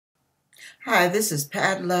Hi, this is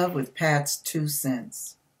Pat Love with Pat's 2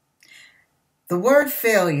 cents. The word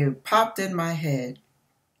failure popped in my head,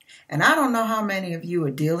 and I don't know how many of you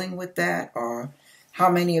are dealing with that or how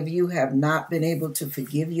many of you have not been able to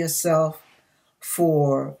forgive yourself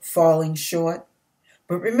for falling short.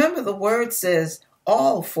 But remember, the word says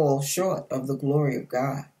all fall short of the glory of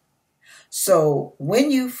God. So when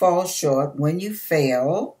you fall short, when you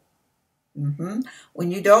fail,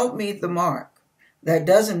 when you don't meet the mark, that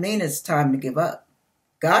doesn't mean it's time to give up.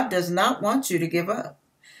 God does not want you to give up.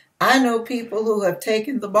 I know people who have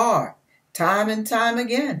taken the bar time and time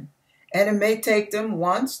again, and it may take them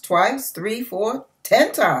once, twice, 3, 4,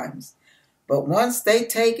 10 times. But once they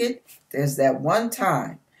take it, there's that one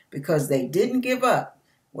time, because they didn't give up,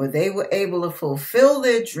 where they were able to fulfill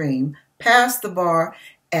their dream, pass the bar,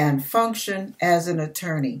 and function as an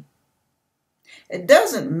attorney. It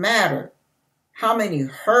doesn't matter how many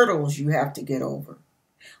hurdles you have to get over.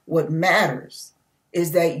 What matters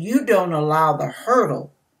is that you don't allow the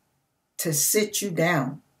hurdle to sit you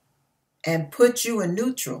down and put you in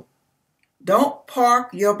neutral. Don't park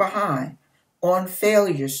your behind on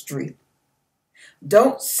failure street.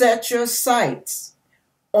 Don't set your sights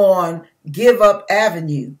on give up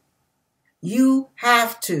avenue. You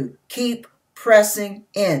have to keep pressing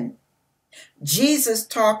in. Jesus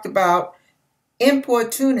talked about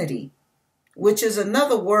importunity, which is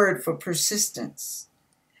another word for persistence,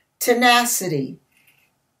 tenacity,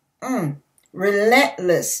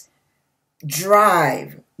 relentless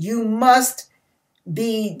drive. You must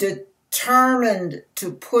be determined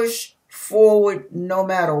to push forward no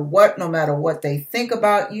matter what they think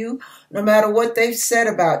about you, no matter what they've said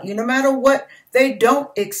about you, no matter what they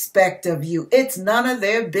don't expect of you. It's none of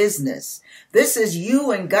their business. This is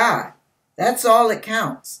you and God. That's all that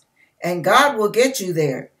counts. And God will get you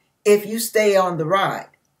there if you stay on the ride.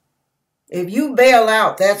 If you bail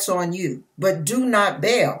out, that's on you. But do not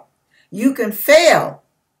bail. You can fail,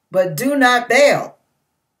 but do not bail.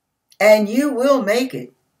 And you will make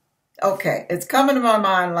it. Okay, it's coming to my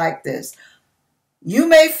mind like this. You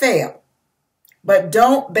may fail, but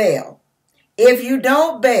don't bail. If you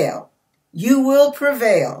don't bail, you will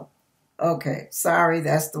prevail. Okay, sorry,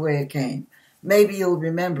 that's the way it came. Maybe you'll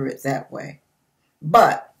remember it that way.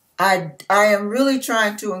 But I am really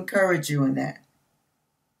trying to encourage you in that.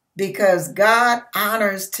 Because God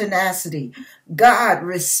honors tenacity. God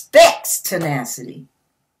respects tenacity.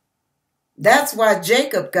 That's why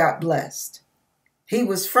Jacob got blessed. He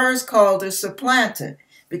was first called a supplanter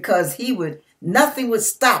because nothing would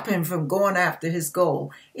stop him from going after his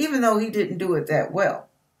goal, even though he didn't do it that well.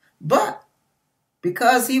 But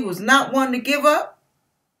because he was not one to give up,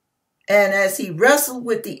 and as he wrestled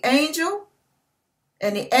with the angel,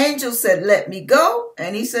 and the angel said, "Let me go."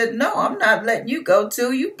 And he said, "No, I'm not letting you go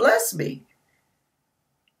till you bless me."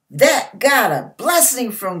 That got a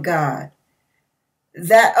blessing from God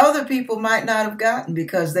that other people might not have gotten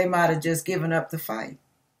because they might have just given up the fight.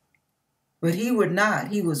 But he would not.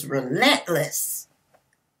 He was relentless.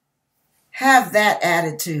 Have that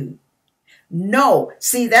attitude. No.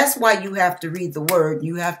 See, that's why you have to read the word.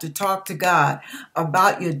 You have to talk to God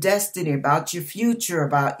about your destiny, about your future,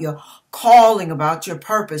 about your calling, about your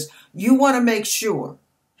purpose. You want to make sure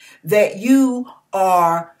that you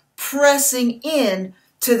are pressing in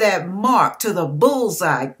to that mark, to the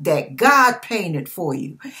bullseye that God painted for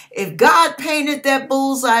you. If God painted that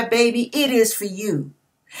bullseye, baby, it is for you.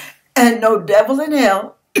 And no devil in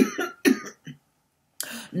hell,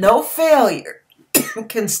 no failure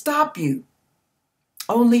can stop you.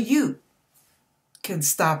 Only you can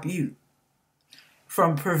stop you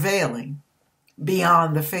from prevailing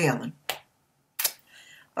beyond the failing.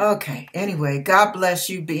 Okay, anyway, God bless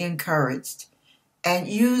you. Be encouraged. And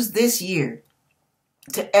use this year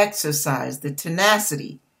to exercise the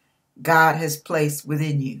tenacity God has placed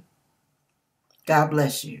within you. God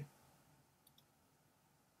bless you.